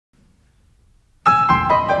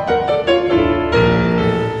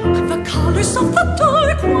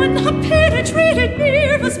have penetrated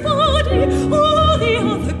Mira's body, all the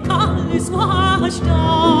other colors washed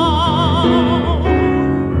out.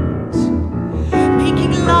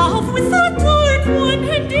 Making love with the dark one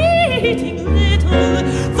and eating little,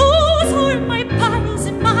 those are my pals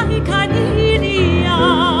and my carnelians.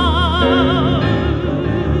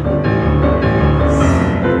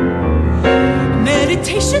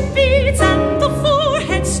 Meditation beads and the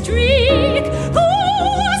forehead streak,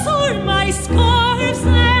 those are my scarves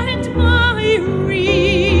and my wreaths.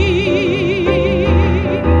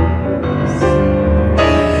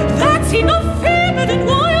 That's enough feminine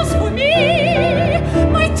wiles for me.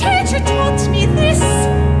 My teacher taught me this.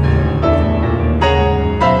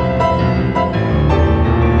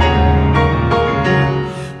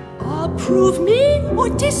 Approve me or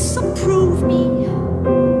disapprove me,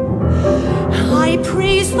 I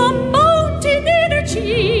praise the mountain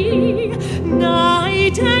energy,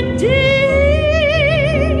 night and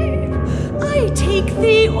day. I take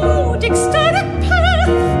the old ecstatic path.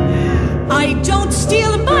 I don't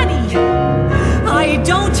steal money. I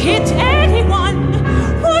don't hit anyone.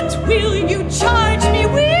 What will you charge me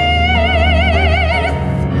with?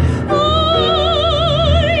 I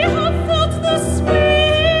have felt the sway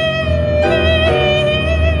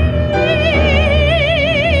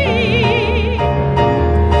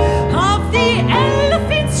of the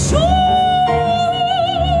elephant's shoulders.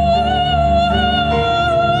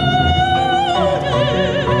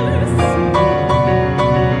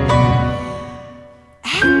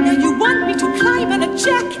 And now you want me to climb on a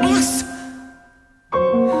jackass?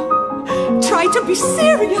 Try to be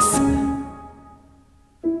serious.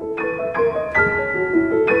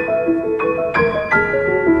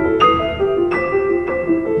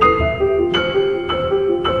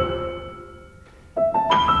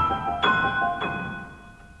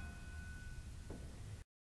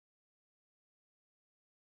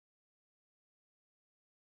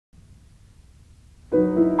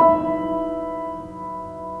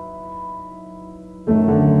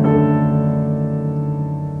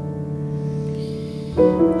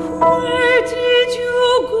 Where did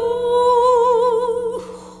you go,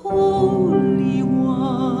 Holy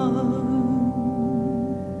One?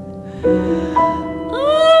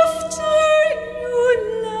 After you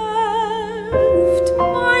left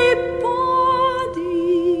my body,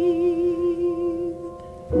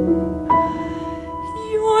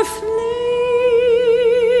 your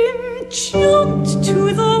flame jumped to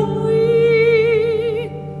the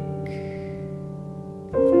wick,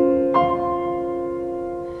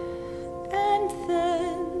 and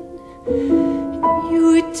then you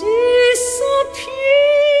disappeared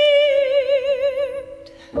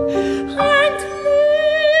and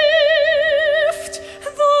left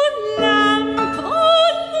the lamp alone.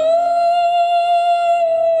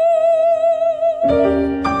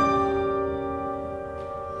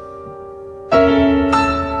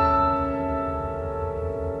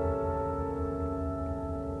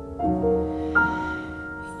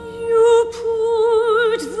 You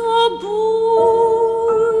put the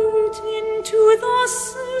board into the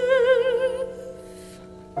surf,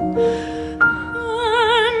 and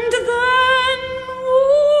then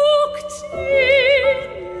walked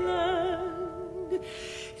inland,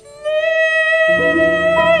 leaving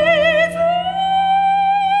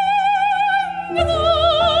the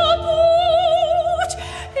boat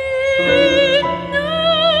in an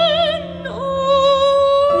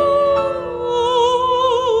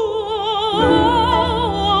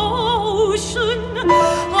ocean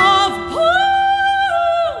of parting.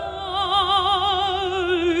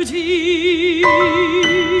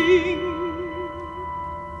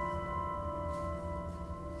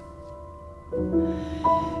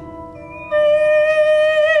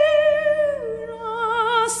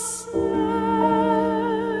 Mira says,